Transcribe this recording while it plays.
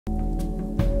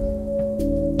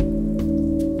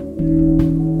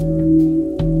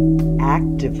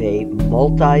activate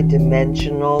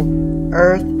multidimensional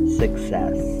Earth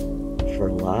success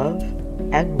for love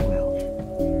and wealth.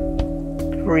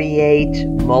 Create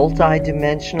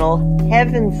multidimensional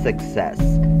heaven success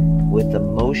with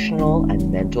emotional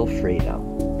and mental freedom.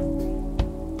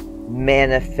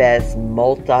 Manifest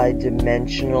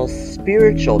multidimensional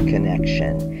spiritual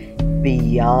connection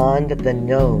beyond the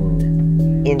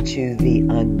known into the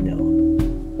unknown.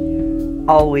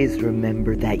 Always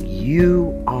remember that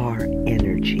you are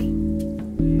energy.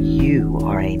 You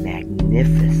are a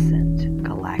magnificent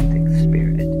galactic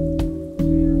spirit.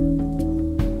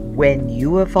 When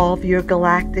you evolve your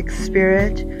galactic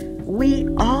spirit, we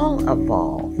all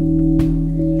evolve.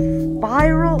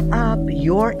 Spiral up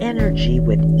your energy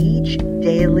with each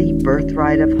daily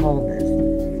birthright of wholeness,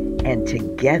 and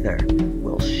together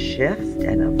we'll shift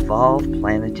and evolve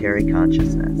planetary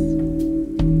consciousness.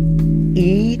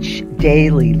 Each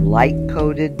daily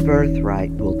light-coded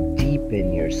birthright will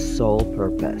deepen your soul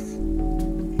purpose.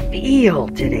 Feel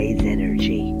today's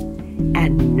energy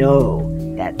and know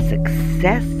that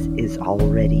success is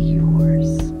already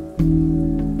yours.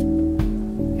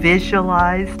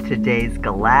 Visualize today's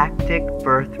galactic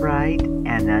birthright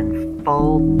and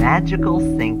unfold magical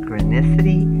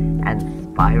synchronicity and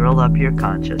spiral up your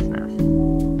consciousness.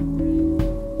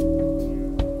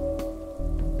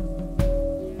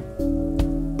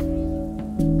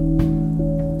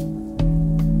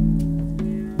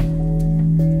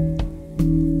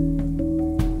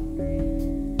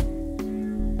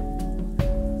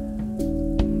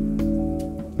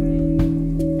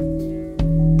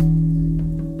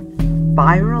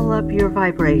 Spiral up your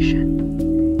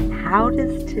vibration. How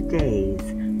does today's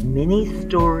mini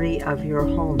story of your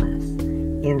wholeness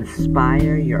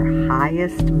inspire your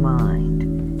highest mind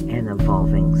and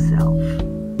evolving self?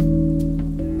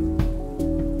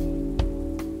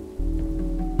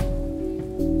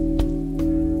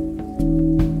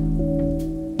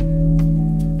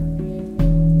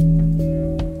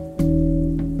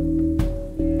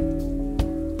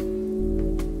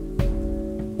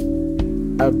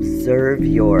 Observe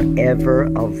your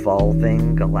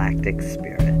ever-evolving galactic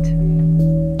spirit.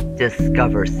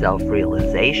 Discover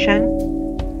self-realization,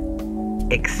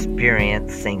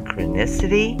 experience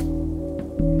synchronicity,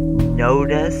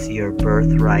 notice your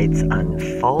birthrights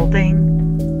unfolding,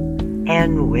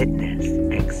 and witness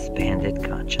expanded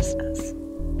consciousness.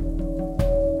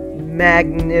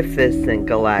 Magnificent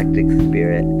galactic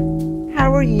spirit,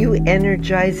 how are you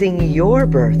energizing your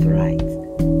birthrights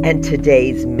and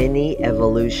today's mini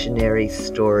evolutionary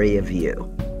story of you?